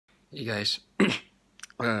Hey guys,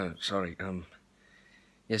 sorry.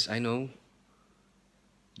 Yes, I know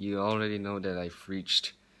you already know that I've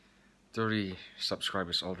reached 30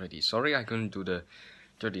 subscribers already. Sorry, I couldn't do the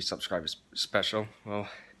 30 subscribers special. Well,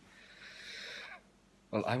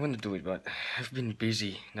 I want to do it, but I've been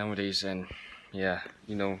busy nowadays, and yeah,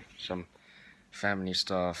 some family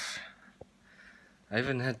stuff. I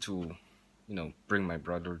even had to, bring my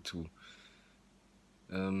brother to,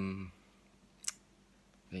 um,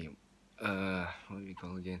 hey, what do we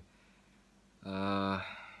call it again? Uh,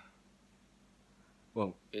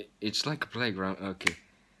 it's like a playground. Okay.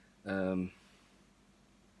 Um,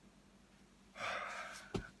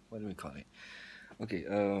 what do we call it? Okay,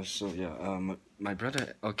 so yeah, my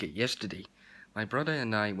brother. Okay, yesterday, my brother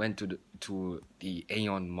and I went to the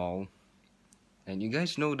Aeon Mall, and you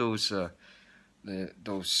guys know those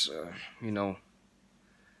you know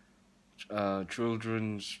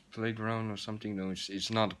children's playground or something. No,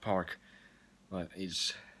 it's not a park, but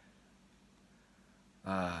it's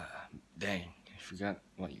uh dang, I forgot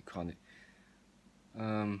what you call it.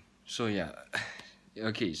 So yeah,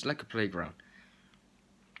 okay, it's like a playground.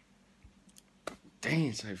 Dang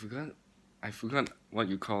it, I forgot what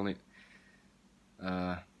you call it.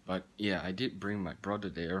 Uh, but yeah, I did bring my brother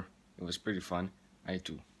there. It was pretty fun. I had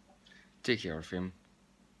to take care of him.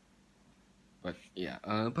 But yeah,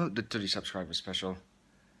 about the 30 subscriber special,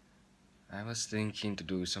 I was thinking to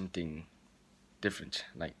do something different.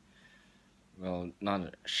 Like, well, not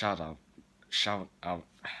a shout out.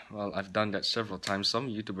 Well, I've done that several times. Some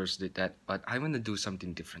YouTubers did that, but I want to do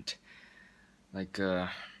something different. Like,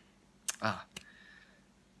 ah,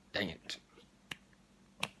 dang it.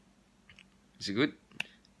 Is it good?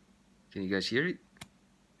 Can you guys hear it?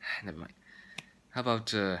 Never mind. How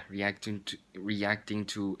about reacting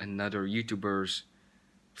to another YouTuber's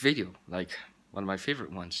video, like one of my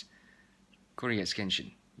favorite ones, Korea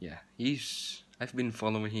Kenshin. Yeah, he's. I've been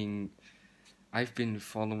following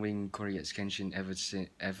Korea Kenshin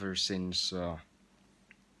ever since.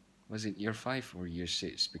 Was it year 5 or year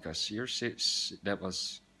 6? Because year 6 that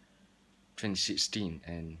was 2016,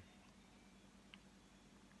 and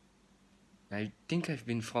I think I've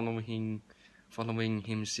been following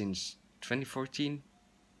him since 2014,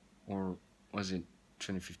 or was it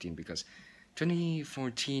 2015? Because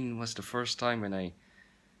 2014 was the first time when I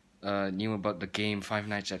knew about the game Five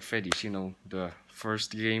Nights at Freddy's. The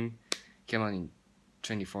first game came out in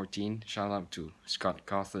 2014. Shout out to Scott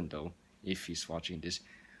Cawthon though, if he's watching this.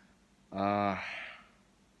 Uh,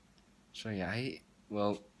 so yeah,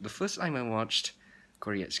 the first time I watched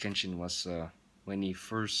Korea Genshin was when he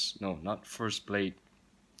first, no, not first played.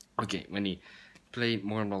 Okay, when he played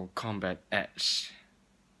Mortal Kombat X.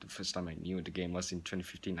 The first time I knew the game was in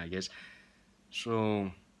 2015, I guess.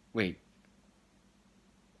 So wait,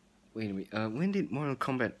 wait a minute. When did Mortal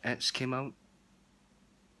Kombat X came out?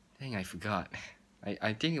 Dang, I forgot.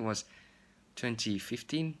 I think it was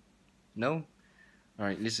 2015. No. All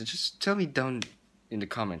right, listen. Just tell me down in the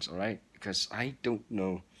comments. All right, because I don't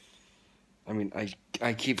know. I mean,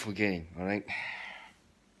 I keep forgetting. All right.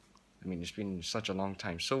 I mean, it's been such a long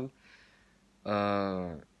time. So,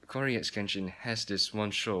 Korea Genshin has this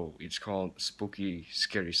one show. It's called Spooky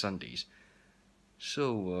Scary Sundays.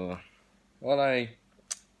 So, what I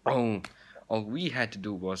oh, all we had to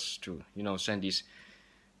do was to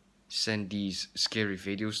send these scary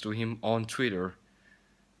videos to him on Twitter.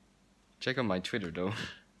 Check out my Twitter though,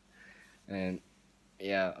 and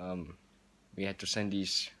yeah, we had to send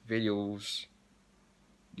these videos,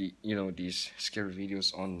 these scary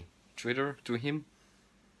videos on Twitter to him,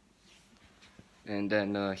 and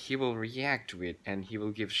then he will react to it and he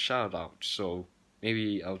will give shout out. So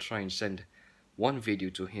maybe I'll try and send one video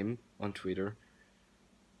to him on Twitter,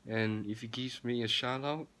 and if he gives me a shout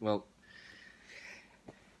out, well,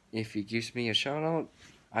 if he gives me a shout out,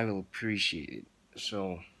 I will appreciate it.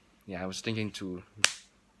 So yeah, I was thinking to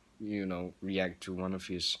react to one of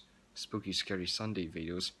his spooky scary Sunday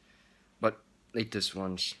videos, but latest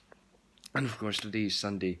ones. And of course, today is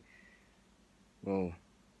Sunday. Well,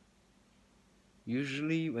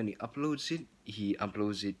 usually when he uploads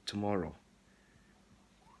it tomorrow.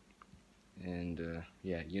 And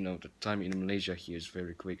yeah, the time in Malaysia here is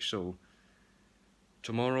very quick. So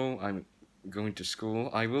tomorrow I'm going to school.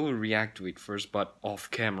 I will react to it first, but off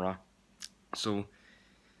camera. So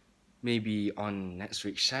maybe on next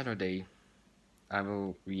week Saturday, I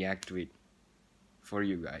will react to it for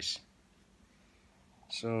you guys.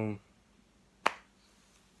 So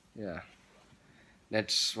yeah,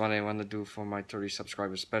 that's what I want to do for my 30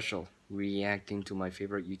 subscriber special, reacting to my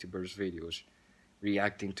favorite YouTubers' videos,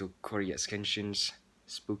 reacting to Korea Kenshin's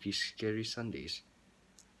Spooky Scary Sundays.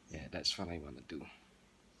 Yeah, that's what I want to do.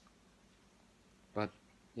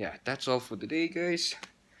 yeah, that's all for today, guys.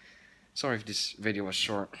 Sorry if this video was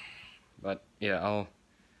short, but yeah, I'll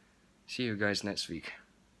see you guys next week.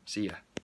 See ya.